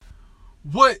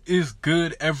What is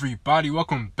good, everybody?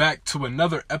 Welcome back to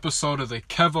another episode of the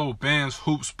Kevo Bands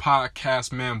Hoops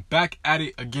podcast, man. Back at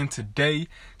it again today,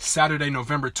 Saturday,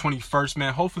 November 21st,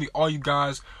 man. Hopefully all you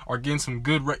guys are getting some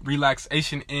good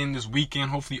relaxation in this weekend.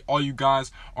 Hopefully all you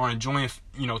guys are enjoying,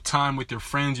 time with your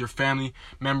friends, your family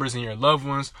members, and your loved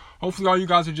ones. Hopefully all you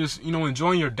guys are just,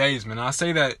 enjoying your days, man. And I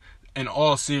say that in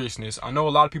all seriousness. I know a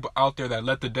lot of people out there that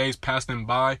let the days pass them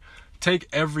by. Take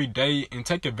every day and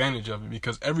take advantage of it,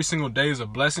 because every single day is a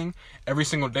blessing. Every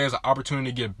single day is an opportunity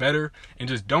to get better, and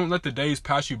just don't let the days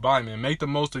pass you by, man. Make the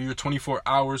most of your 24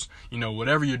 hours,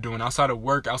 whatever you're doing outside of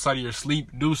work, outside of your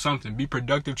sleep. Do something. Be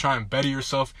productive. Try and better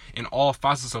yourself in all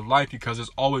facets of life, because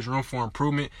there's always room for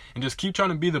improvement, and just keep trying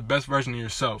to be the best version of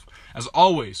yourself. As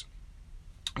always,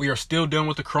 we are still dealing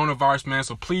with the coronavirus, man.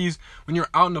 So please, when you're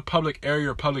out in the public area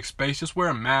or public space, just wear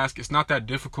a mask. It's not that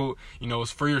difficult.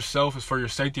 It's for yourself. It's for your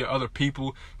safety of other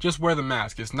people. Just wear the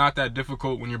mask. It's not that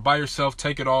difficult. When you're by yourself,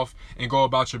 take it off and go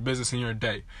about your business in your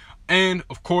day. And,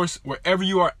 of course, wherever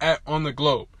you are at on the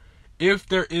globe, if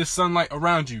there is sunlight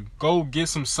around you, go get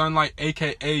some sunlight,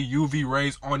 aka UV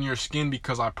rays, on your skin,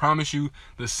 because I promise you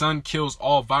the sun kills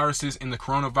all viruses, and the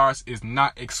coronavirus is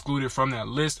not excluded from that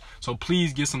list. So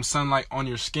please get some sunlight on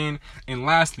your skin. And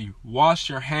lastly, wash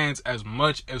your hands as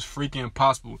much as freaking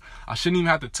possible. I shouldn't even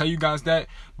have to tell you guys that,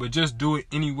 but just do it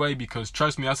anyway, because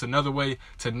trust me, that's another way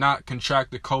to not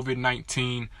contract the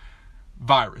COVID-19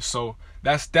 virus. So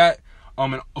that's that.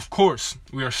 And of course,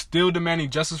 we are still demanding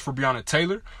justice for Breonna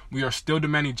Taylor. We are still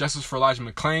demanding justice for Elijah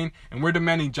McClain. And we're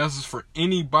demanding justice for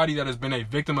anybody that has been a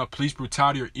victim of police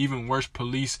brutality, or even worse,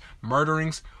 police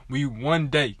murderings. We one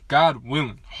day, God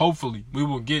willing, hopefully, we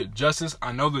will get justice.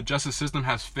 I know the justice system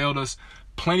has failed us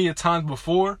plenty of times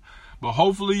before, but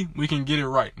hopefully we can get it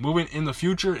right. Moving in the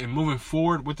future and moving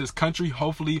forward with this country,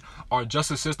 hopefully our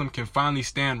justice system can finally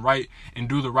stand right and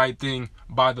do the right thing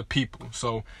by the people.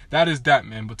 So that is that,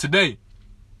 man. But today,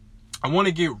 I want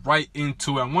to get right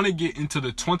into it. I want to get into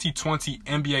the 2020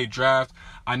 NBA draft.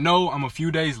 I know I'm a few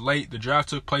days late. The draft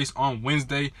took place on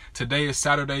Wednesday. Today is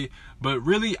Saturday. But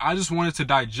really, I just wanted to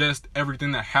digest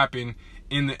everything that happened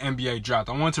in the NBA draft.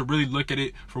 I wanted to really look at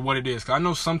it for what it is. Because I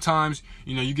know sometimes,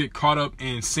 you get caught up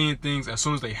in seeing things as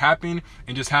soon as they happen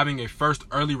and just having a first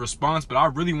early response. But I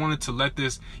really wanted to let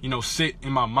this, sit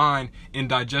in my mind and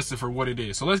digest it for what it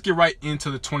is. So let's get right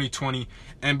into the 2020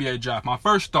 NBA draft. My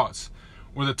first thoughts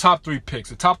were the top three picks.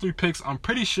 The top three picks, I'm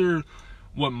pretty sure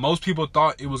what most people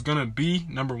thought it was going to be.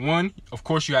 Number one, of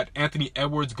course, you had Anthony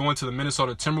Edwards going to the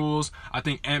Minnesota Timberwolves. I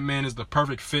think Ant-Man is the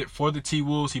perfect fit for the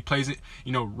T-Wolves. He plays it,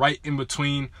 right in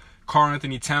between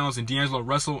Karl-Anthony Towns and D'Angelo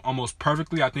Russell almost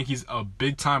perfectly. I think he's a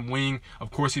big-time wing.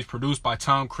 Of course, he's produced by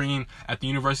Tom Crean at the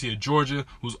University of Georgia,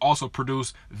 who's also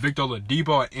produced Victor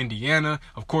Oladipo at Indiana.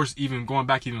 Of course, even going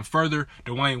back even further,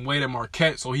 Dwayne Wade at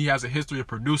Marquette. So he has a history of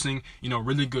producing,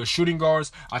 really good shooting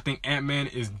guards. I think Ant-Man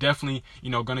is definitely,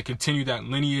 going to continue that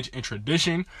lineage and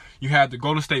tradition. You had the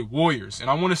Golden State Warriors. And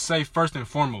I want to say first and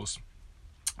foremost,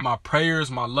 my prayers,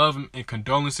 my love, and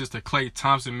condolences to Klay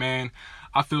Thompson, man.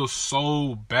 I feel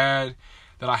so bad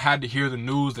that I had to hear the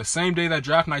news the same day that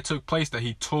draft night took place that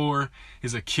he tore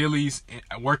his Achilles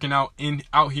working out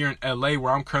here in LA,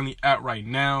 where I'm currently at right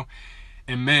now.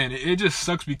 And man, it just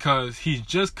sucks, because he's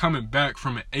just coming back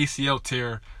from an ACL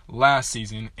tear last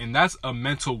season, and that's a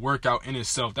mental workout in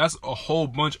itself. That's a whole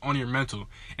bunch on your mental.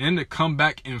 And then to come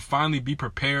back and finally be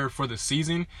prepared for the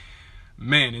season,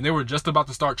 man, and they were just about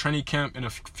to start training camp in a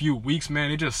few weeks,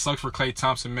 man. It just sucks for Klay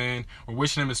Thompson, man. We're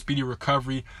wishing him a speedy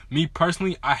recovery. Me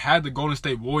personally, I had the Golden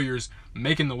State Warriors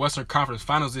making the Western Conference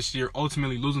Finals this year,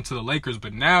 ultimately losing to the Lakers.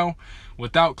 But now,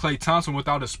 without Klay Thompson,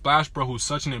 without a Splash Bro, who's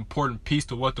such an important piece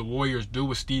to what the Warriors do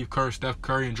with Steve Kerr, Steph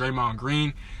Curry, and Draymond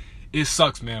Green, it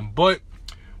sucks, man. But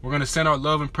we're going to send our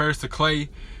love and prayers to Klay.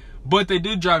 But they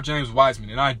did draft James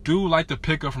Wiseman, and I do like the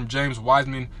pickup from James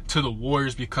Wiseman to the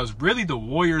Warriors, because really the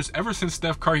Warriors, ever since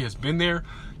Steph Curry has been there,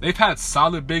 they've had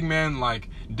solid big men like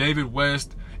David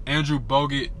West, Andrew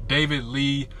Bogut, David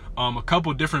Lee, a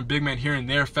couple different big men here and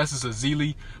there, Festus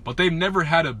Ezeli, but they've never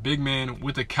had a big man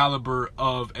with the caliber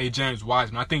of a James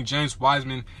Wiseman. I think James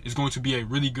Wiseman is going to be a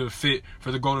really good fit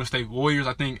for the Golden State Warriors.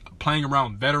 I think playing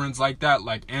around veterans like that,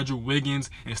 like Andrew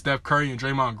Wiggins and Steph Curry and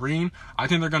Draymond Green, I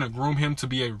think they're going to groom him to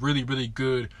be a really, really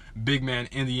good big man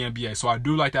in the NBA. So I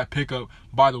do like that pickup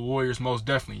by the Warriors, most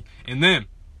definitely. And then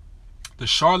the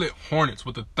Charlotte Hornets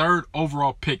with the third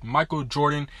overall pick, Michael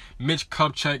Jordan, Mitch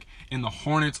Kupchak, and the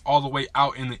Hornets all the way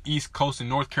out in the East Coast in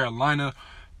North Carolina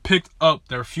picked up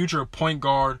their future point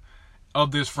guard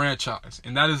of this franchise,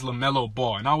 and that is LaMelo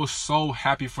Ball. And I was so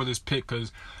happy for this pick,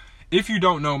 because if you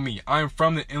don't know me, I am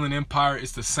from the Inland Empire.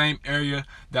 It's the same area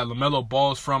that LaMelo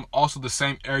Ball is from. Also the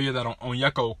same area that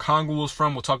Onyeka Okongwu was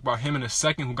from. We'll talk about him in a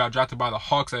second, who got drafted by the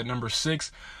Hawks at number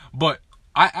 6. But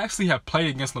I actually have played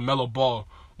against LaMelo Ball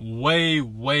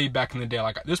way back in the day.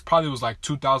 Like, this probably was like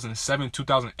 2007,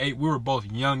 2008. We were both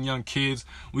young kids.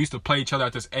 We used to play each other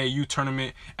at this AAU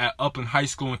tournament at Upland High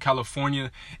School in California.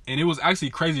 And it was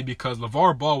actually crazy because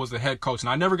LeVar Ball was the head coach. And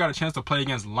I never got a chance to play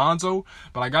against Lonzo,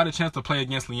 but I got a chance to play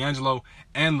against LiAngelo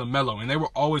and LaMelo. And they were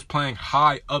always playing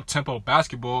high up-tempo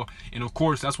basketball. And of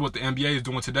course, that's what the NBA is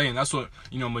doing today. And that's what,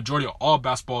 majority of all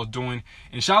basketball is doing.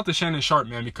 And shout out to Shannon Sharpe,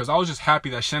 man, because I was just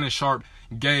happy that Shannon Sharpe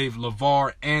gave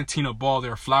LeVar and Tina Ball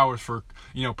their flowers for,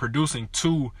 producing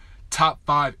 2 top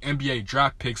 5 NBA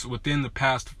draft picks within the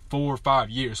past 4 or 5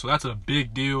 years. So that's a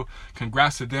big deal.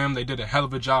 Congrats to them. They did a hell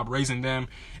of a job raising them.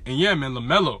 And yeah, man,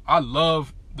 LaMelo, I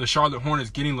love the Charlotte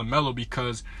Hornets getting LaMelo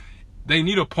because they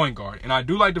need a point guard. And I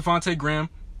do like Devontae Graham.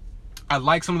 I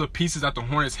like some of the pieces that the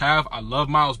Hornets have. I love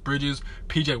Miles Bridges.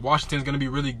 P.J. Washington's going to be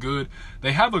really good.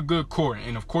 They have a good core.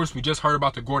 And, of course, we just heard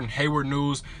about the Gordon Hayward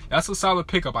news. That's a solid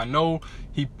pickup. I know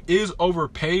he is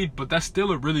overpaid, but that's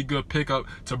still a really good pickup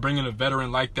to bring in a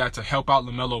veteran like that to help out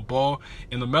LaMelo Ball.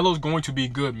 And LaMelo's going to be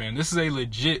good, man. This is a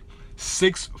legit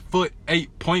 6'8"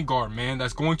 point guard, man,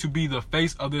 that's going to be the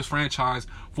face of this franchise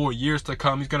for years to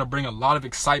come. He's going to bring a lot of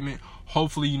excitement.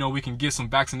 Hopefully, we can get some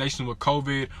vaccinations with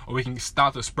COVID, or we can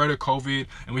stop the spread of COVID,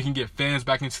 and we can get fans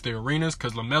back into the arenas,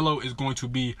 because LaMelo is going to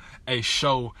be a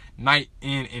show night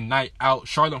in and night out.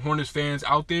 Charlotte Hornets fans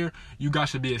out there, you guys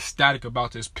should be ecstatic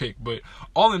about this pick. But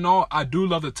all in all, I do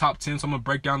love the top 10, so I'm going to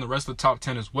break down the rest of the top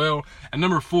 10 as well. At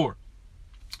number 4,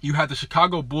 you had the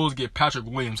Chicago Bulls get Patrick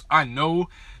Williams. I know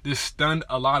this stunned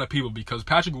a lot of people because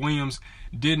Patrick Williams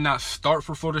did not start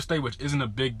for Florida State, which isn't a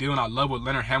big deal. And I love what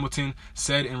Leonard Hamilton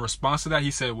said in response to that.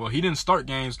 He said, well, he didn't start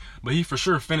games, but he for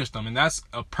sure finished them. And that's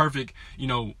a perfect,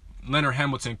 Leonard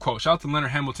Hamilton quote. Shout out to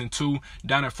Leonard Hamilton, too,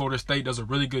 down at Florida State. Does a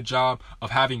really good job of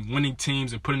having winning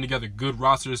teams and putting together good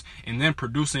rosters and then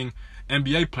producing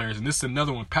NBA players. And this is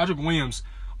another one. Patrick Williams,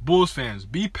 Bulls fans,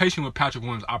 be patient with Patrick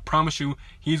Williams. I promise you,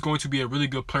 he's going to be a really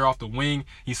good player off the wing.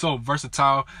 He's so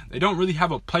versatile. They don't really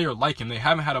have a player like him. They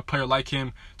haven't had a player like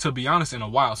him, to be honest, in a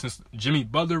while, since Jimmy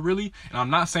Butler, really. And I'm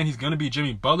not saying he's going to be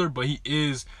Jimmy Butler, but he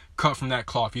is cut from that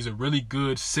cloth. He's a really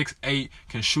good 6'8",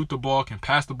 can shoot the ball, can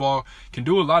pass the ball, can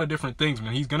do a lot of different things,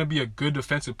 man. He's going to be a good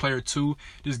defensive player, too.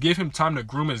 Just give him time to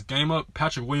groom his game up.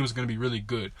 Patrick Williams is going to be really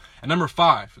good. At number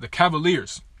 5, the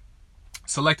Cavaliers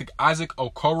selected Isaac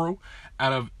Okoro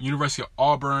out of University of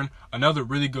Auburn, another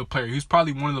really good player. He's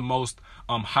probably one of the most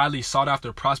highly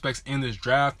sought-after prospects in this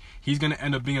draft. He's going to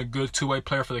end up being a good two-way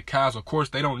player for the Cavs. Of course,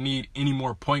 they don't need any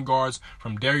more point guards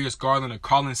from Darius Garland to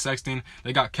Colin Sexton.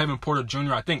 They got Kevin Porter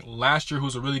Jr., I think, last year,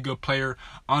 who's a really good player.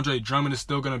 Andre Drummond is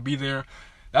still going to be there.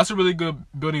 That's a really good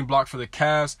building block for the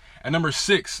Cavs. At number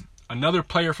 6, another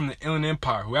player from the Inland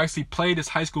Empire who actually played his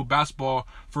high school basketball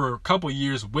for a couple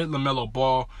years with LaMelo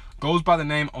Ball, goes by the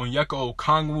name Onyeka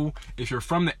Okongwu. If you're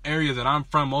from the area that I'm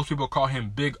from, most people call him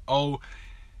Big O.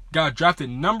 Got drafted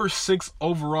number 6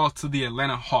 overall to the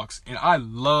Atlanta Hawks. And I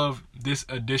love this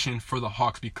addition for the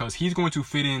Hawks because he's going to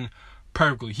fit in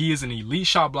perfectly. He is an elite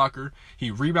shot blocker.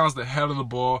 He rebounds the hell of the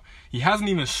ball. He hasn't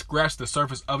even scratched the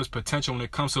surface of his potential when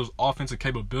it comes to his offensive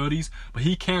capabilities, but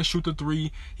he can shoot the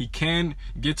three. He can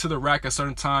get to the rack at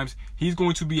certain times. He's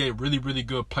going to be a really, really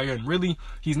good player, and really,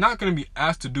 he's not going to be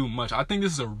asked to do much. I think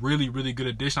this is a really, really good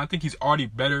addition. I think he's already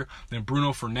better than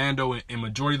Bruno Fernando and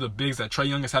majority of the bigs that Trae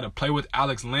Young has had to play with,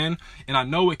 Alex Len. And I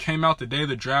know it came out the day of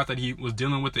the draft that he was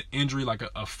dealing with an injury, like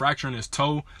a fracture in his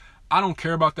toe. I don't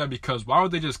care about that because why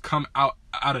would they just come out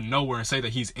of nowhere and say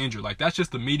that he's injured? Like, that's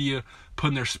just the media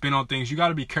putting their spin on things. You got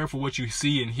to be careful what you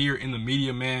see and hear in the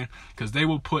media, man, because they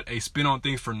will put a spin on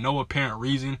things for no apparent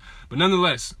reason. But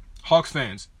nonetheless, Hawks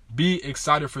fans, be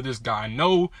excited for this guy. I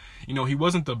know, he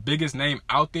wasn't the biggest name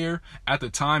out there at the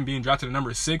time being drafted at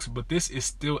number 6, but this is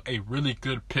still a really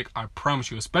good pick, I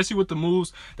promise you. Especially with the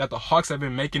moves that the Hawks have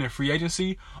been making in free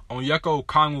agency, Onyeka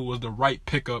Okongwu was the right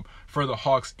pickup for the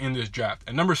Hawks in this draft.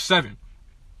 At number 7,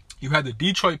 you had the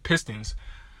Detroit Pistons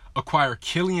acquire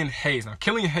Killian Hayes. Now,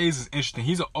 Killian Hayes is interesting.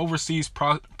 He's an overseas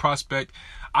prospect.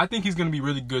 I think he's going to be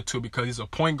really good, too, because he's a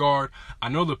point guard. I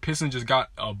know the Pistons just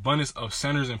got an abundance of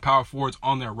centers and power forwards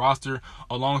on their roster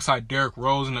alongside Derrick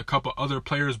Rose and a couple other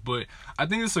players, but I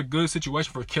think it's a good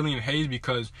situation for Killian Hayes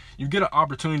because you get an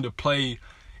opportunity to play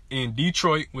in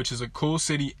Detroit, which is a cool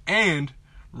city, and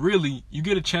really, you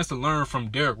get a chance to learn from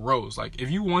Derrick Rose. Like, if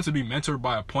you want to be mentored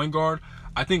by a point guard,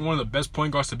 I think one of the best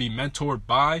point guards to be mentored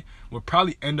by would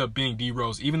probably end up being D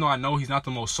Rose. Even though I know he's not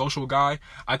the most social guy,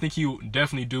 I think he will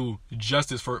definitely do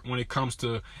justice for when it comes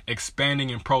to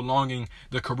expanding and prolonging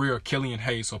the career of Killian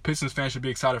Hayes. So Pistons fans should be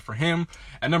excited for him.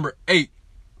 At number 8,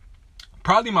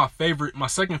 probably my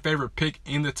second favorite pick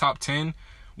in the top 10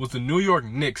 was the New York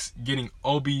Knicks getting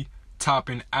Obi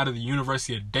Toppin out of the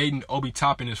University of Dayton. Obi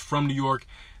Toppin is from New York.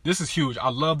 This is huge. I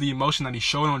love the emotion that he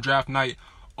showed on draft night.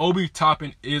 Obi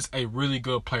Toppin is a really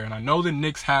good player. And I know the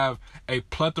Knicks have a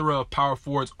plethora of power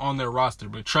forwards on their roster.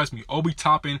 But trust me, Obi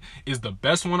Toppin is the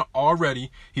best one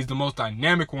already. He's the most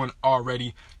dynamic one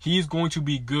already. He's going to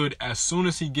be good as soon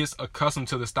as he gets accustomed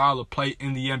to the style of play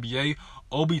in the NBA.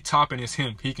 Obi Toppin is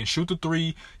him. He can shoot the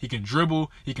three. He can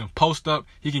dribble. He can post up.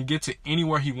 He can get to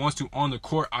anywhere he wants to on the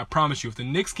court. I promise you, if the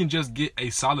Knicks can just get a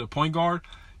solid point guard,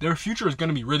 their future is going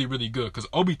to be really, really good because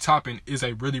Obi Toppin is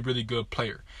a really, really good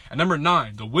player. At number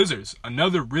 9, the Wizards,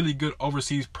 another really good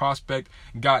overseas prospect,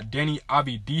 got Deni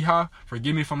Avdija.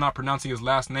 Forgive me if I'm not pronouncing his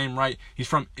last name right. He's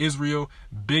from Israel.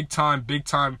 Big time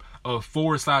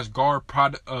forward/guard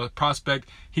prospect.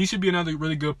 He should be another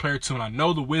really good player too. And I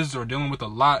know the Wizards are dealing with a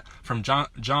lot from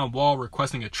John Wall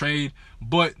requesting a trade,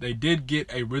 but they did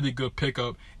get a really good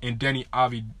pickup in Deni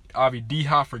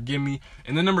Avdija. Forgive me.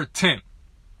 And then number 10.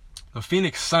 The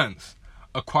Phoenix Suns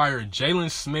acquired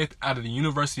Jalen Smith out of the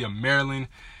University of Maryland.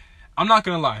 I'm not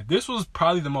going to lie. This was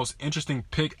probably the most interesting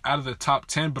pick out of the top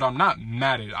 10, but I'm not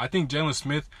mad at it. I think Jalen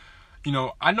Smith,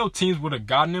 I know teams would have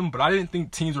gotten him, but I didn't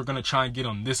think teams were going to try and get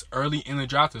him this early in the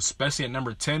draft, especially at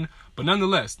number 10. But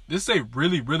nonetheless, this is a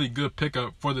really, really good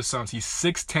pickup for the Suns. He's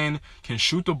 6'10", can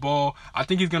shoot the ball. I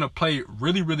think he's going to play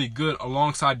really, really good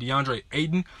alongside DeAndre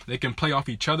Ayton. They can play off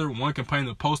each other. One can play in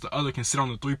the post, the other can sit on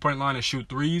the three-point line and shoot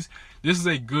threes. This is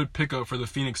a good pickup for the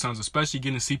Phoenix Suns, especially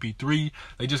getting CP3.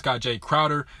 They just got Jay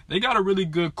Crowder. They got a really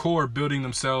good core building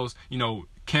themselves,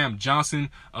 Cam Johnson,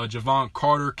 Javon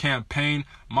Carter, Cam Payne,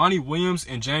 Monty Williams,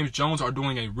 and James Jones are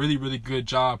doing a really, really good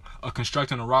job of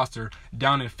constructing a roster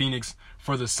down in Phoenix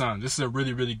for the Suns. This is a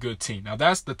really, really good team. Now,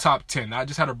 that's the top 10. I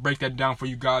just had to break that down for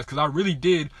you guys because I really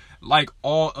did like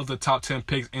all of the top 10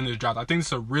 picks in this draft. I think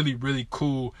it's a really, really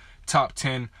cool top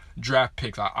 10 draft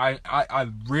picks. I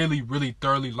really, really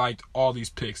thoroughly liked all these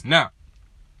picks. Now,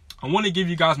 I want to give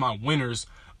you guys my winners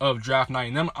of draft night,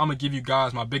 and then I'm gonna give you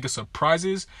guys my biggest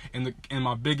surprises and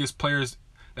my biggest players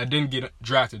that didn't get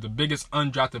drafted, the biggest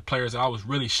undrafted players that I was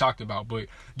really shocked about. But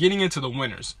getting into the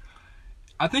winners,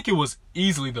 I think it was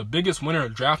easily the biggest winner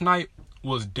of draft night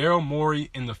was Daryl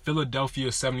Morey in the Philadelphia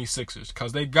 76ers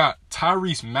because they got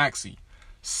Tyrese Maxey,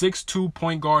 6'2"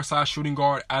 point guard / shooting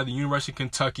guard out of the University of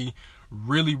Kentucky.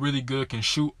 Really, really good, can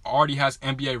shoot, already has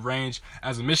NBA range.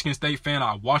 As a Michigan State fan,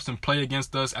 I watched him play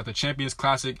against us at the Champions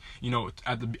Classic.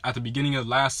 At the beginning of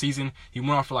last season, he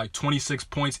went off for like 26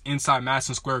 points inside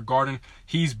Madison Square Garden.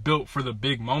 He's built for the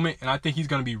big moment, and I think he's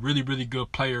going to be a really, really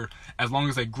good player as long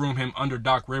as they groom him under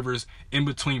Doc Rivers in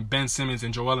between Ben Simmons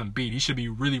and Joel Embiid. He should be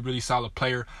a really, really solid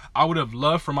player. I would have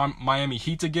loved for my Miami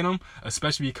Heat to get him,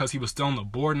 especially because he was still on the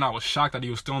board, and I was shocked that he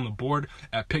was still on the board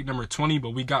at pick number 20,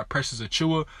 but we got Precious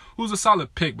Achiuwa, who's a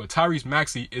solid pick, but Tyrese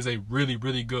Maxey is a really,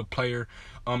 really good player.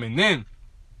 And then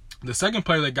the second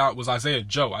player they got was Isaiah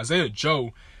Joe. Isaiah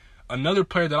Joe, another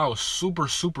player that I was super,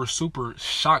 super, super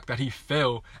shocked that he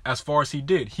fell as far as he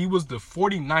did. He was the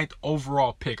 49th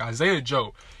overall pick. Isaiah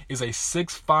Joe is a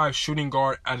 6'5" shooting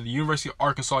guard out of the University of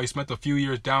Arkansas. He spent a few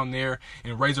years down there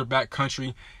in Razorback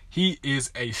country. He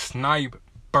is a sniper.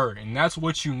 And that's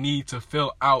what you need to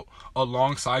fill out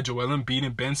alongside Joel Embiid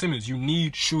and Ben Simmons. You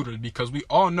need shooters because we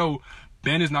all know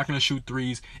Ben is not going to shoot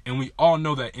threes, and we all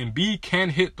know that Embiid can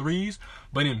hit threes,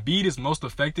 but Embiid is most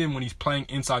effective when he's playing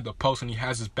inside the post and he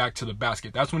has his back to the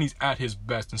basket. That's when he's at his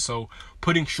best, and so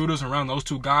putting shooters around those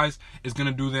two guys is going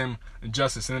to do them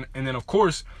justice. And then, of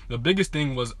course, the biggest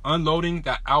thing was unloading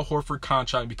that Al Horford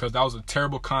contract because that was a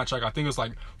terrible contract. I think it was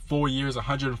like 4 years,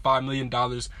 $105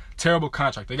 million. Terrible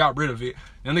contract. They got rid of it.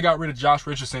 Then they got rid of Josh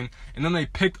Richardson, and then they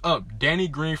picked up Danny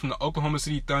Green from the Oklahoma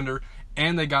City Thunder,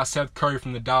 and they got Seth Curry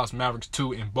from the Dallas Mavericks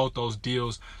too in both those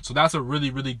deals. So that's a really,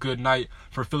 really good night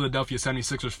for Philadelphia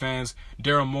 76ers fans.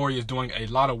 Daryl Morey is doing a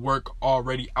lot of work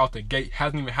already out the gate.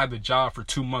 Hasn't even had the job for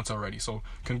 2 months already. So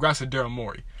congrats to Daryl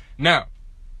Morey. Now,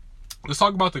 let's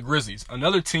talk about the Grizzlies.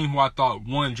 Another team who I thought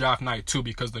won draft night too,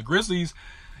 because the Grizzlies,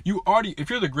 if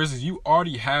you're the Grizzlies, you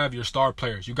already have your star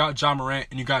players. You got Ja Morant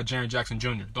and you got Jaren Jackson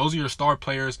Jr. Those are your star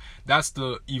players. That's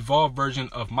the evolved version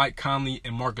of Mike Conley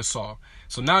and Marc Gasol.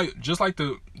 So now, just like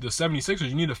the 76ers,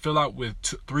 you need to fill out with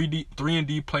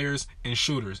 3-and-D players and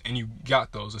shooters, and you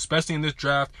got those, especially in this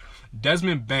draft.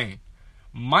 Desmond Bane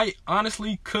might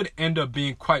honestly could end up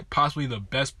being quite possibly the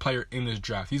best player in this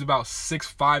draft. He's about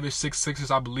 6'5"-ish,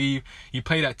 6'6"-ish, I believe. He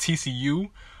played at TCU.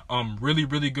 Really,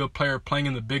 really good player playing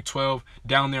in the Big 12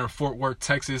 down there in Fort Worth,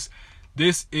 Texas.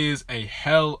 This is a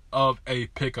hell of a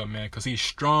pickup, man, because he's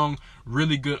strong,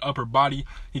 really good upper body.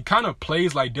 He kind of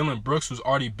plays like Dillon Brooks, who's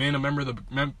already been a member of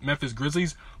the Memphis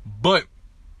Grizzlies, but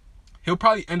he'll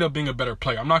probably end up being a better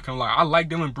player. I'm not going to lie. I like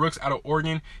Dillon Brooks out of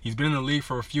Oregon. He's been in the league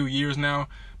for a few years now,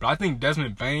 but I think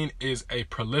Desmond Bane is a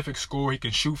prolific scorer. He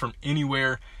can shoot from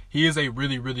anywhere. He is a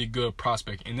really, really good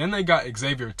prospect. And then they got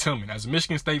Xavier Tillman. As a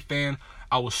Michigan State fan,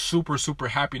 I was super, super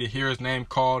happy to hear his name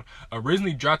called.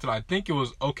 Originally drafted, I think it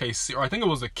was OKC, or I think it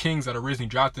was the Kings that originally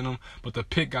drafted him, but the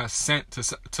pick got sent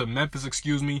to Memphis,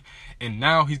 and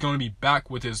now he's going to be back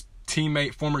with his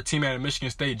former teammate at Michigan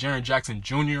State, Jaren Jackson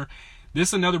Jr. This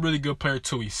is another really good player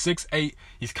too. He's 6'8".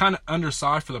 He's kind of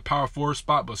undersized for the power forward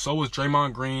spot, but so is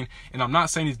Draymond Green. And I'm not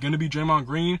saying he's going to be Draymond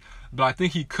Green, but I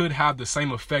think he could have the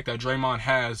same effect that Draymond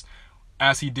has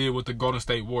as he did with the Golden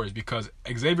State Warriors, because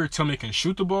Xavier Tillman can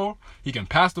shoot the ball, he can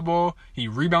pass the ball, he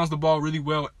rebounds the ball really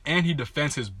well, and he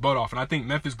defends his butt off. And I think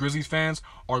Memphis Grizzlies fans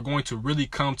are going to really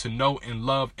come to know and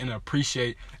love and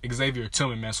appreciate Xavier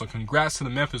Tillman, man. So congrats to the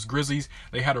Memphis Grizzlies.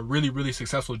 They had a really, really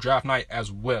successful draft night as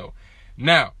well.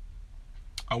 Now,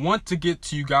 I want to get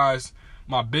to you guys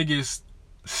my biggest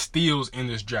steals in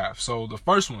this draft. So the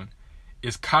first one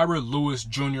is Kira Lewis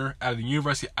Jr. out of the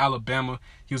University of Alabama.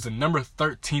 He was the number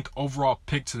 13th overall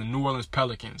pick to the New Orleans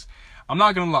Pelicans. I'm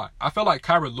not going to lie. I felt like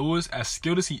Kira Lewis, as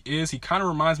skilled as he is, he kind of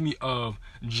reminds me of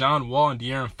John Wall and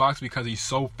De'Aaron Fox because he's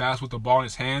so fast with the ball in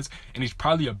his hands, and he's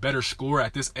probably a better scorer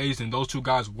at this age than those two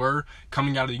guys were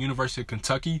coming out of the University of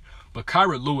Kentucky. But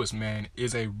Kira Lewis, man,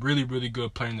 is a really, really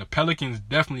good player, and the Pelicans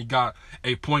definitely got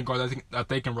a point guard that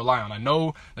they can rely on. I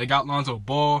know they got Lonzo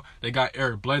Ball, they got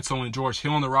Eric Bledsoe and George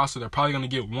Hill on the roster. They're probably going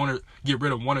to get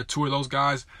rid of one or two of those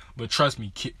guys. But trust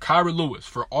me, Kira Lewis,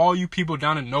 for all you people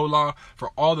down in NOLA,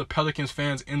 for all the Pelicans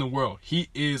fans in the world, he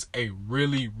is a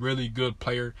really, really good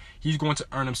player. He's going to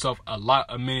earn himself a lot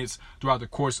of minutes throughout the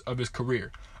course of his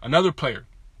career. Another player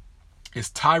is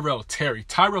Tyrell Terry.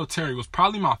 Tyrell Terry was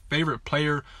probably my favorite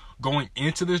player going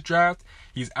into this draft.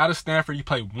 He's out of Stanford. He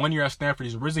played 1 year at Stanford.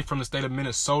 He's originally from the state of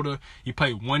Minnesota. He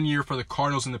played 1 year for the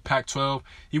Cardinals in the Pac-12.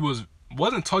 He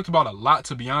wasn't talked about a lot,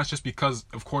 to be honest, just because,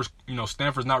 of course,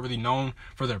 Stanford's not really known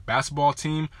for their basketball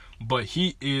team, but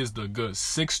he is the good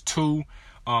 6'2",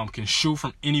 can shoot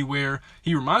from anywhere.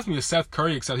 He reminds me of Seth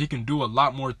Curry, except he can do a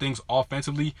lot more things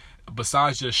offensively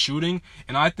besides just shooting.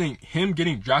 And I think him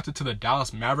getting drafted to the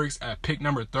Dallas Mavericks at pick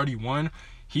number 31,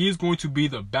 he is going to be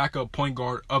the backup point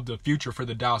guard of the future for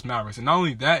the Dallas Mavericks. And not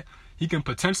only that, he can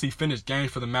potentially finish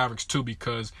games for the Mavericks too,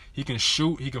 because he can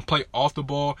shoot, he can play off the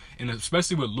ball, and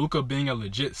especially with Luka being a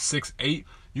legit 6'8",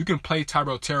 you can play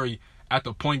Tyrell Terry at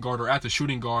the point guard or at the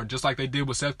shooting guard, just like they did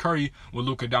with Seth Curry with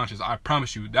Luka Doncic. I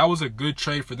promise you, that was a good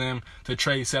trade for them to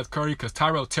trade Seth Curry, because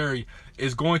Tyrell Terry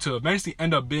is going to eventually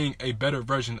end up being a better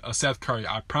version of Seth Curry.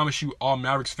 I promise you, all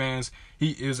Mavericks fans,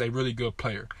 he is a really good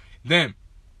player. Then,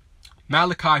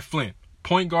 Malachi Flynn,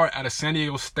 point guard out of San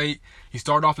Diego State. He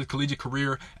started off his collegiate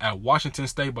career at Washington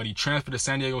State, but he transferred to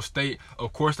San Diego State.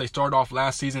 Of course, they started off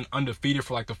last season undefeated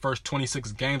for like the first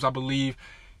 26 games, I believe.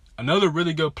 Another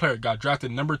really good player, got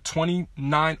drafted number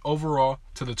 29 overall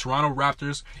to the Toronto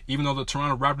Raptors. Even though the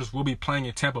Toronto Raptors will be playing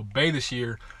in Tampa Bay this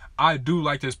year, I do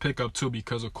like this pickup too,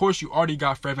 because of course you already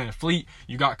got Fred VanVleet,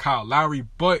 you got Kyle Lowry,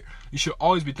 but you should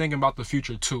always be thinking about the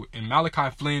future too. And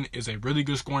Malachi Flynn is a really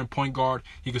good scoring point guard.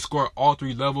 He can score at all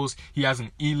three levels. He has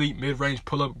an elite mid-range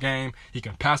pull-up game. He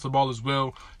can pass the ball as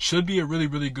well. Should be a really,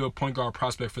 really good point guard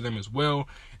prospect for them as well.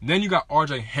 And then you got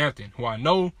RJ Hampton, who I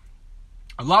know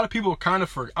a lot of people kind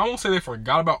of I won't say they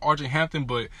forgot about RJ Hampton,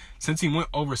 but since he went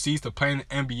overseas to play in the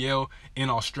NBL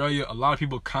in Australia, a lot of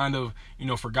people kind of,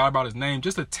 forgot about his name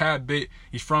just a tad bit.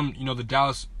 He's from, the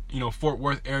Dallas, Fort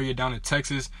Worth area down in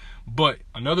Texas. But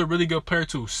another really good player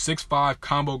too, 6'5",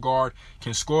 combo guard,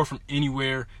 can score from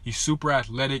anywhere. He's super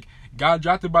athletic. Got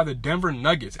drafted by the Denver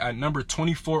Nuggets at number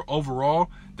 24 overall.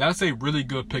 That's a really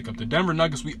good pickup. The Denver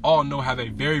Nuggets, we all know, have a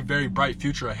very, very bright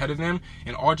future ahead of them.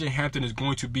 And RJ Hampton is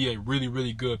going to be a really,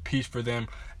 really good piece for them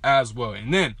as well.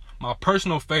 And then, my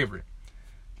personal favorite,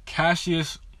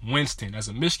 Cassius Winston. As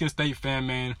a Michigan State fan,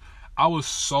 man, I was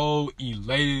so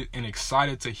elated and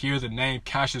excited to hear the name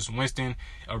Cassius Winston.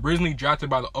 Originally drafted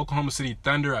by the Oklahoma City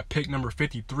Thunder at pick number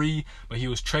 53, but he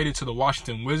was traded to the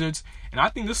Washington Wizards. And I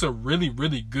think this is a really,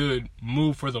 really good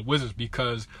move for the Wizards,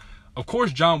 because of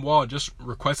course John Wall just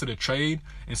requested a trade,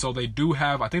 and so they do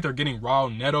have, I think they're getting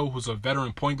Raul Neto, who's a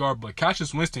veteran point guard, but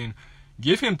Cassius Winston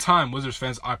Give him time, Wizards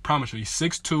fans. I promise you. He's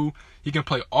 6'2". He can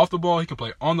play off the ball. He can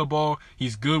play on the ball.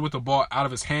 He's good with the ball out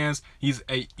of his hands. He's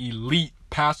an elite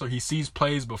passer. He sees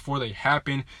plays before they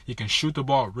happen. He can shoot the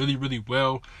ball really, really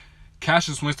well.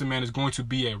 Cassius Winston, man, is going to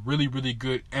be a really, really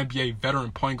good NBA veteran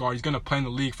point guard. He's going to play in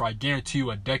the league for, I guarantee you,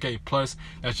 a decade plus.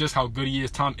 That's just how good he is.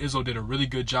 Tom Izzo did a really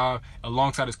good job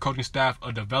alongside his coaching staff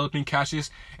of developing Cassius.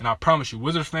 And I promise you,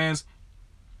 Wizards fans,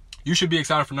 you should be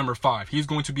excited for number 5. He's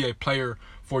going to be a player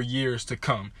for years to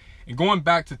come. And going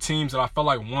back to teams that I felt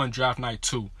like won draft night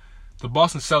 2, the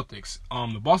Boston Celtics.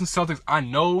 The Boston Celtics, I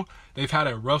know they've had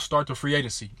a rough start to free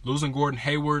agency. Losing Gordon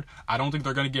Hayward, I don't think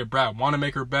they're going to get Brad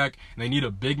Wanamaker back. And they need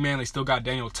a big man. They still got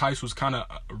Daniel Tice, who's kind of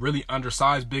a really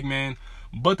undersized big man.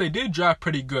 But they did draft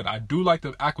pretty good. I do like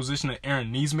the acquisition of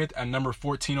Aaron Nesmith at number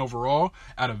 14 overall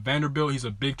out of Vanderbilt. He's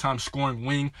a big-time scoring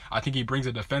wing. I think he brings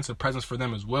a defensive presence for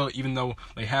them as well, even though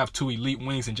they have 2 elite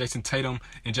wings in Jason Tatum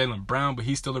and Jaylen Brown, but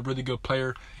he's still a really good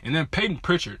player. And then Peyton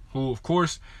Pritchard, who, of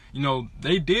course, you know,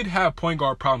 they did have point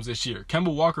guard problems this year.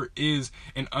 Kemba Walker is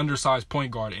an undersized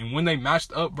point guard, and when they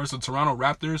matched up versus the Toronto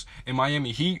Raptors and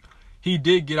Miami Heat, he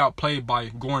did get outplayed by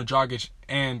Goran Dragic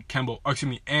and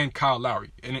Kyle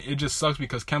Lowry. And it just sucks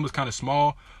because Kemba's kind of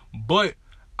small. But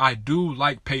I do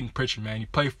like Peyton Pritchard, man. He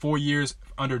played 4 years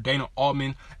under Dana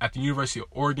Altman at the University of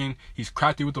Oregon. He's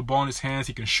crafty with the ball in his hands.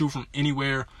 He can shoot from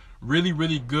anywhere. Really,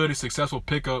 really good and successful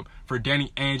pickup for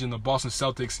Danny Ainge and the Boston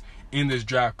Celtics in this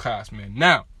draft class, man.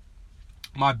 Now,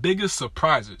 my biggest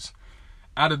surprises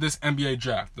out of this NBA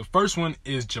draft. The first one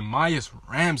is Jahmi'us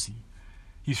Ramsey.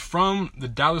 He's from the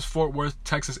Dallas-Fort Worth,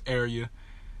 Texas area,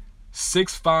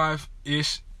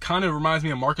 6'5"-ish. Kind of reminds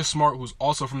me of Marcus Smart, who's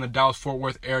also from the Dallas-Fort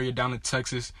Worth area down in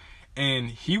Texas.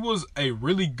 And he was a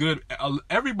really good –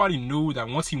 everybody knew that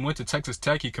once he went to Texas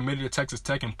Tech, he committed to Texas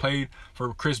Tech and played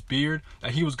for Chris Beard,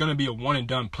 that he was going to be a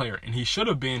one-and-done player. And he should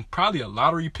have been probably a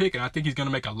lottery pick, and I think he's going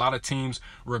to make a lot of teams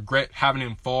regret having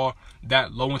him fall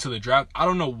that low into the draft. I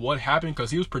don't know what happened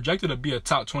because he was projected to be a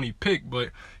top 20 pick,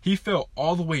 but he fell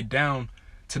all the way down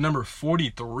to number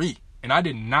 43, and I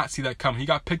did not see that coming. He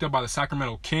got picked up by the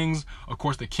Sacramento Kings. Of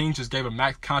course, the Kings just gave a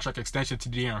max contract extension to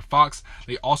De'Aaron Fox.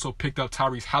 They also picked up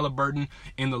Tyrese Halliburton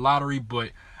in the lottery, but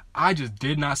I just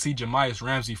did not see Jahmi'us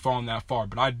Ramsey falling that far.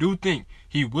 But I do think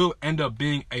he will end up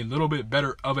being a little bit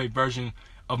better of a version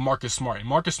of Marcus Smart. And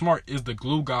Marcus Smart is the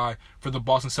glue guy for the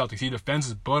Boston Celtics. He defends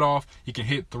his butt off. He can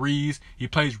hit threes. He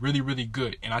plays really, really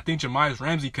good. And I think Jahmi'us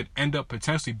Ramsey could end up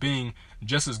potentially being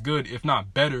just as good, if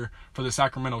not better, for the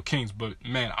Sacramento Kings. But,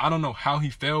 man, I don't know how he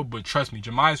failed, but trust me,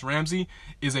 Jahmi'us Ramsey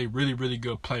is a really, really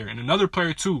good player. And another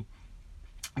player, too,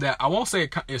 that I won't say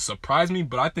it surprised me,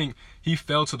 but I think he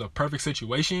fell to the perfect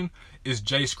situation is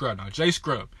Jay Scrubb. Now, Jay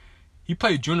Scrubb, he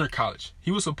played junior college.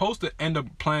 He was supposed to end up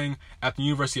playing at the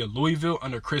University of Louisville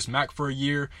under Chris Mack for a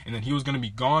year, and then he was going to be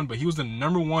gone. But he was the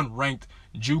 #1 ranked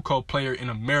JUCO player in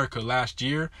America last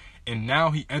year, and now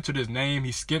he entered his name.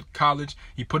 He skipped college.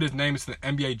 He put his name into the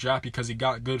NBA draft because he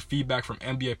got good feedback from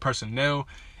NBA personnel,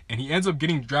 and he ends up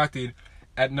getting drafted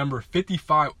at number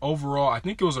 55 overall. I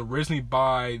think it was originally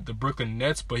by the Brooklyn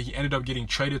Nets, but he ended up getting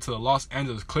traded to the Los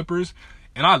Angeles Clippers.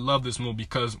 And I love this move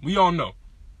because we all know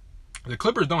the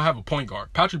Clippers don't have a point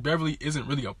guard. Patrick Beverley isn't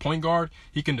really a point guard.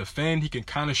 He can defend. He can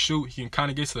kind of shoot. He can kind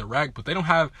of get to the rack, but they don't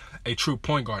have a true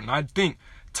point guard. And I think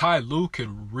Ty Lue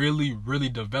could really, really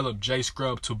develop Jay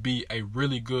Scrubb to be a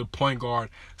really good point guard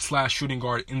 / shooting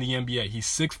guard in the NBA. He's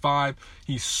 6'5".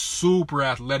 He's super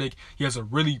athletic. He has a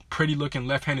really pretty looking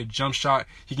left-handed jump shot.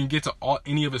 He can get to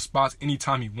any of his spots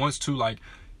anytime he wants to. Like,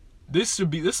 this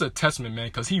is a testament, man,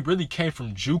 because he really came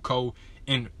from JUCO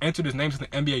and entered his name to the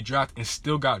NBA draft and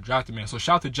still got drafted, man. So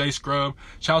shout out to Jay Scrubb.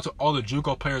 Shout out to all the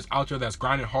JUCO players out there that's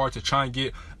grinding hard to try and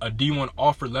get a D1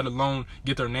 offer, let alone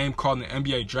get their name called in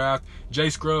the NBA draft.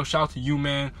 Jay Scrubb, shout out to you,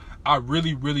 man. I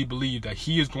really, really believe that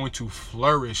he is going to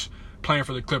flourish playing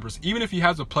for the Clippers. Even if he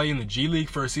has to play in the G League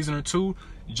for a season or two,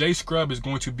 Jay Scrubb is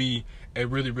going to be a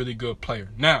really, really good player.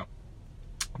 Now,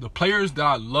 the players that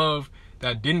I love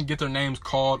that didn't get their names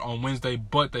called on Wednesday,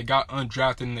 but they got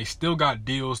undrafted and they still got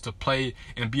deals to play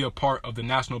and be a part of the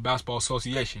National Basketball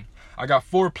Association. I got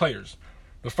 4 players.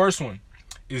 The first one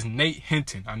is Nate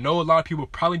Hinton. I know a lot of people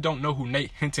probably don't know who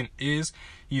Nate Hinton is.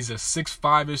 He's a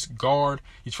 6'5"-ish guard.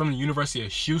 He's from the University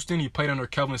of Houston. He played under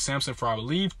Kelvin Sampson for, I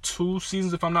believe, 2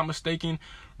 seasons, if I'm not mistaken.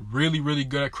 Really, really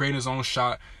good at creating his own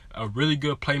shot. A really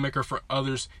good playmaker for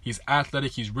others. He's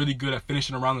athletic. He's really good at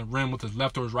finishing around the rim with his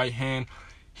left or his right hand.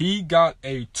 He got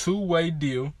a 2-way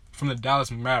deal from the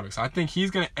Dallas Mavericks. I think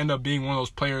he's going to end up being one of those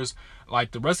players,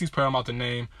 like the rest of these players I'm about to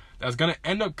name, that's going to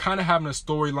end up kind of having a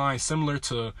storyline similar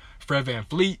to Fred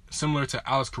VanVleet, similar to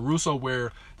Alex Caruso,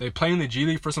 where they play in the G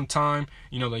League for some time.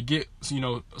 They get,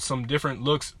 some different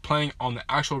looks playing on the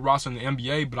actual roster in the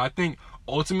NBA. But I think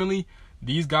ultimately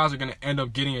these guys are going to end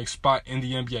up getting a spot in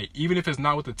the NBA. Even if it's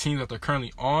not with the team that they're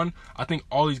currently on, I think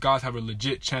all these guys have a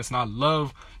legit chance. And I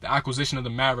love the acquisition of the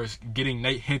Mavericks getting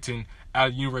Nate Hinton out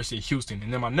of the University of Houston.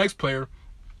 And then my next player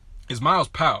is Myles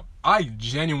Powell. I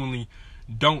genuinely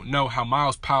don't know how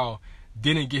Myles Powell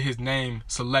didn't get his name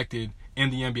selected in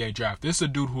the NBA draft. This is a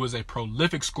dude who is a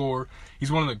prolific scorer.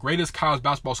 He's one of the greatest college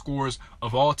basketball scorers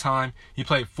of all time. He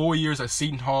played 4 years at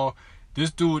Seton Hall.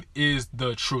 This dude is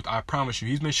the truth, I promise you.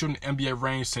 He's been shooting NBA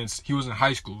range since he was in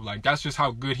high school. Like, that's just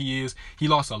how good he is. He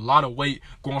lost a lot of weight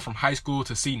going from high school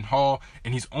to Seton Hall,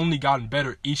 and he's only gotten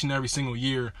better each and every single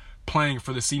year playing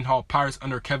for the Seton Hall Pirates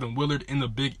under Kevin Willard in the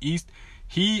Big East.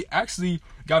 He actually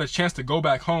got a chance to go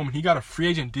back home, and he got a free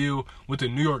agent deal with the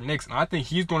New York Knicks, and I think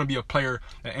he's going to be a player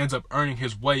that ends up earning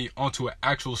his way onto an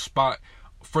actual spot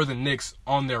for the Knicks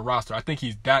on their roster. I think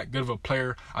he's that good of a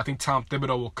player. I think Tom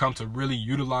Thibodeau will come to really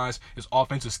utilize his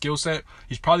offensive skill set.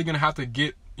 He's probably going to have to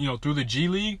get, through the G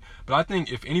League, but I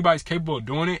think if anybody's capable of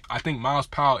doing it, I think Myles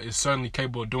Powell is certainly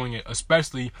capable of doing it,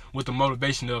 especially with the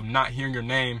motivation of not hearing your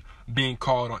name being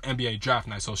called on NBA draft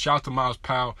night. So shout out to Myles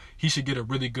Powell. He should get a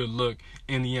really good look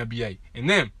in the NBA. And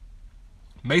then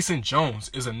Mason Jones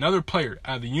is another player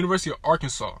out of the University of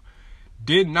Arkansas.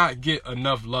 Did not get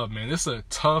enough love, man. This is a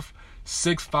tough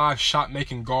 6'5"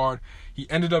 shot-making guard. He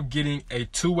ended up getting a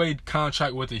two-way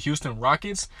contract with the Houston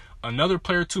Rockets. Another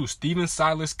player too, Steven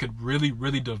Silas, could really,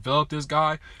 really develop this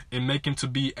guy and make him to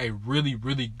be a really,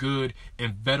 really good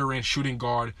and veteran shooting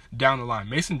guard down the line.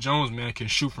 Mason Jones, man, can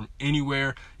shoot from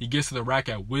anywhere. He gets to the rack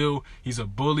at will. He's a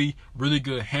bully, really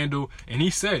good handle. And he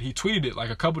tweeted it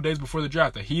like a couple days before the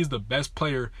draft that he's the best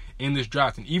player in this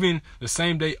draft. And even the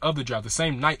same day of the draft, the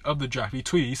same night of the draft, he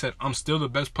tweeted, he said, "I'm still the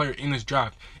best player in this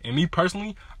draft." And me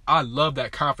personally, I love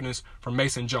that confidence from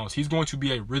Mason Jones. He's going to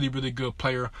be a really, really good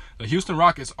player. The Houston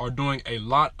Rockets are doing a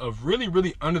lot of really,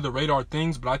 really under-the-radar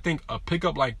things, but I think a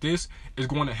pickup like this is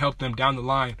going to help them down the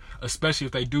line, especially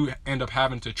if they do end up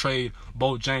having to trade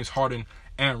both James Harden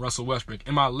and Russell Westbrook.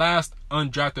 And my last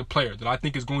undrafted player that I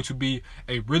think is going to be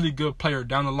a really good player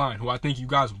down the line, who I think you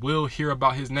guys will hear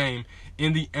about his name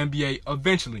in the NBA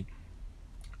eventually,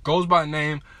 goes by the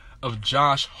name of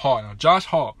Josh Hart. Now, Josh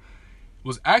Hart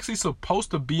was actually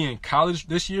supposed to be in college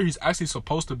this year. He's actually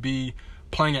supposed to be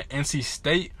playing at NC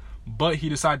State, but he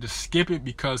decided to skip it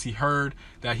because he heard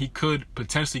that he could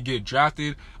potentially get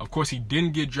drafted. Of course, he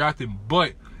didn't get drafted,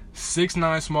 but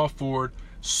 6'9" small forward,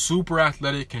 super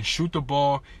athletic, can shoot the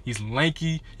ball. He's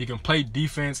lanky. He can play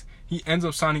defense. He ends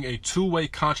up signing a two-way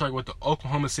contract with the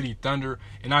Oklahoma City Thunder,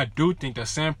 and I do think that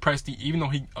Sam Presti, even though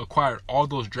he acquired all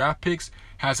those draft picks,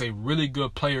 has a really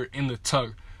good player in the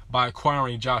tuck by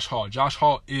acquiring Josh Hart. Josh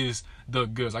Hart is the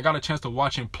goods. I got a chance to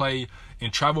watch him play in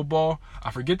travel ball.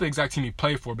 I forget the exact team he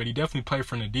played for, but he definitely played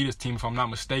for an Adidas team, if I'm not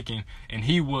mistaken, and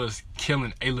he was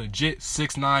killing. A legit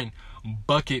 6'9"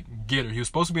 bucket getter. He was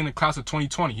supposed to be in the class of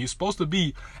 2020. He was supposed to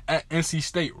be at NC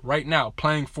State right now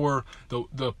playing for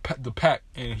the Pack,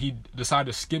 and he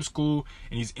decided to skip school,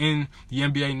 and he's in the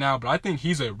NBA now. But I think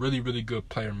he's a really, really good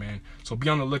player, man. So be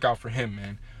on the lookout for him,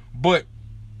 man. But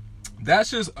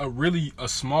that's just a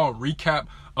small recap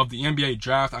of the NBA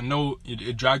draft. I know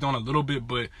it dragged on a little bit,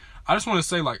 but I just want to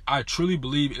say, like, I truly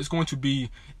believe it's going to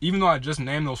be, even though I just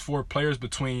named those four players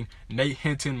between Nate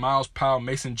Hinton, Myles Powell,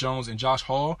 Mason Jones, and Josh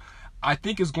Hart, I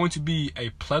think it's going to be a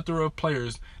plethora of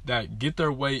players that get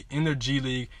their way in their G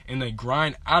League, and they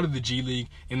grind out of the G League,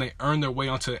 and they earn their way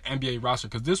onto the NBA roster.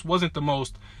 Because this wasn't the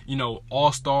most,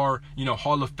 all-star,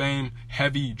 Hall of Fame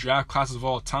heavy draft classes of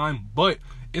all time, but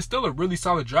it's still a really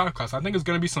solid draft class. I think it's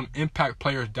going to be some impact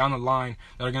players down the line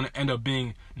that are going to end up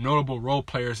being notable role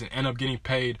players and end up getting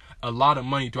paid a lot of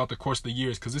money throughout the course of the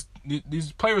years, because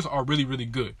these players are really, really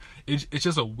good. It's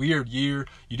just a weird year.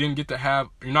 You're not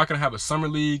going to have a summer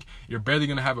league. You're barely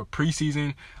going to have a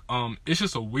preseason. It's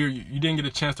just a weird, you didn't get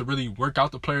a chance to really work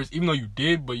out the players, even though you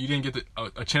did, but you didn't get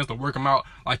a chance to work them out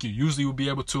like you usually would be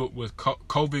able to with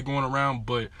COVID going around.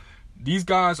 But these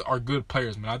guys are good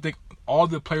players, man. I think all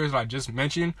the players that I just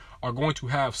mentioned are going to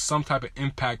have some type of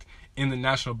impact in the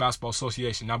National Basketball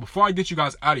Association. Now, before I get you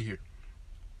guys out of here,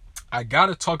 I got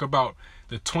to talk about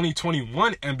the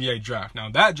 2021 NBA draft. Now,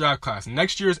 that draft class,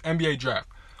 next year's NBA draft,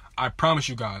 I promise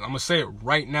you guys, I'm going to say it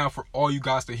right now for all you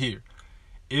guys to hear.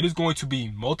 It is going to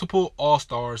be multiple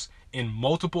All-Stars and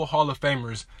multiple Hall of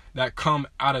Famers that come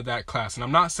out of that class. And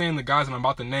I'm not saying the guys that I'm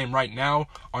about to name right now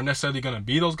are necessarily going to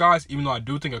be those guys, even though I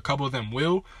do think a couple of them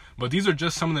will. But these are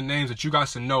just some of the names that you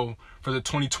guys should know for the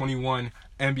 2021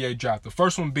 NBA draft. The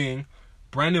first one being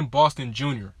Brandon Boston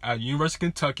Jr. at University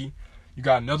of Kentucky. You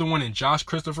got another one in Josh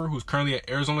Christopher, who's currently at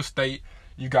Arizona State.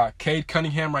 You got Cade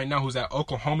Cunningham right now, who's at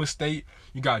Oklahoma State.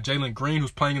 You got Jalen Green,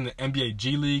 who's playing in the NBA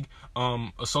G League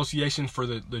Association for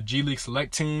the G League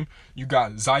Select Team. You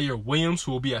got Zaire Williams,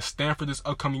 who will be at Stanford this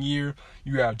upcoming year.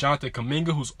 You have Jonathan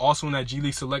Kuminga, who's also in that G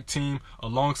League Select Team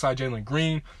alongside Jalen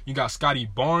Green. You got Scotty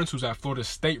Barnes, who's at Florida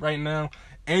State right now.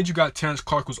 And you got Terrence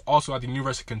Clark, who's also at the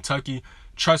University of Kentucky.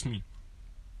 Trust me,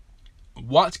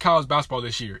 watch college basketball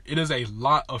this year. It is a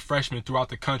lot of freshmen throughout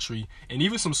the country and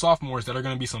even some sophomores that are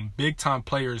going to be some big-time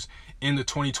players in the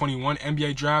 2021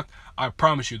 NBA draft. I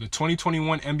promise you, the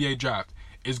 2021 NBA draft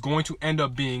is going to end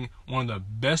up being one of the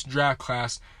best draft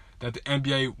class that the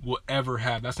NBA will ever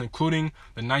have. That's including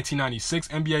the 1996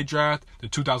 NBA draft, the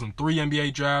 2003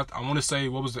 NBA draft. I want to say,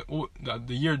 what was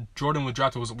the year Jordan was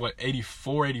drafted was,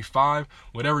 84, 85,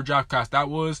 whatever draft class that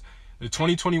was. The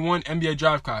 2021 NBA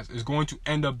draft class is going to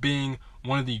end up being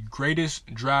one of the greatest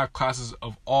draft classes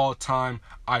of all time.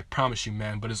 I promise you,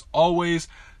 man. But as always,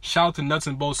 shout out to Nuts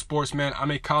and Bolts Sports, man.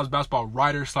 I'm a college basketball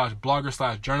writer /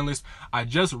 blogger / journalist. I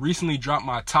just recently dropped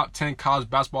my top 10 college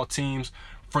basketball teams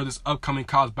for this upcoming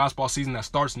college basketball season that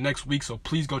starts next week. So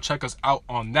please go check us out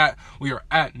on that. We are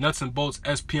at Nuts and Bolts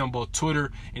SP on both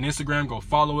Twitter and Instagram. Go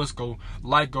follow us, go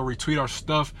like, go retweet our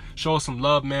stuff. Show us some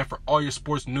love, man, for all your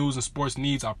sports news and sports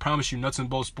needs. I promise you, Nuts and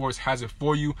Bolts Sports has it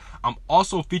for you. I'm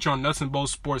also featured on Nuts and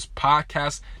Bolts Sports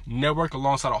Podcast Network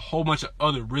alongside a whole bunch of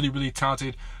other really, really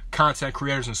talented content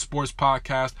creators and sports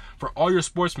podcasts. For all your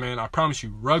sports, man, I promise you,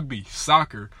 rugby,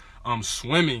 soccer,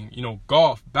 swimming,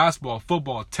 golf, basketball,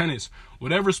 football, tennis,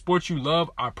 whatever sport you love,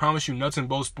 I promise you Nuts and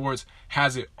Bolts Sports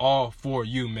has it all for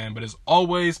you, man. But as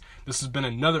always, this has been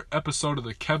another episode of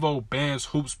the Kevo Bands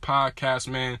Hoops Podcast,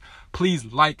 man. Please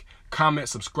like, comment,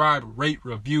 subscribe, rate,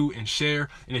 review, and share.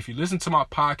 And if you listen to my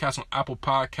podcast on Apple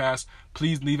Podcasts,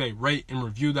 please leave a rate and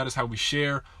review. That is how we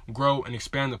share, grow, and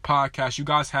expand the podcast. You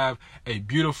guys have a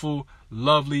beautiful,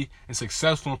 lovely, and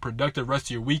successful and productive rest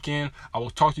of your weekend. I will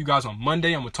talk to you guys on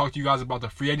Monday. I'm going to talk to you guys about the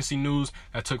free agency news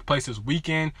that took place this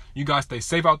weekend. You guys stay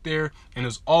safe out there. And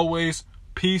as always,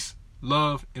 peace,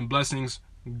 love, and blessings.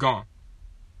 Gone.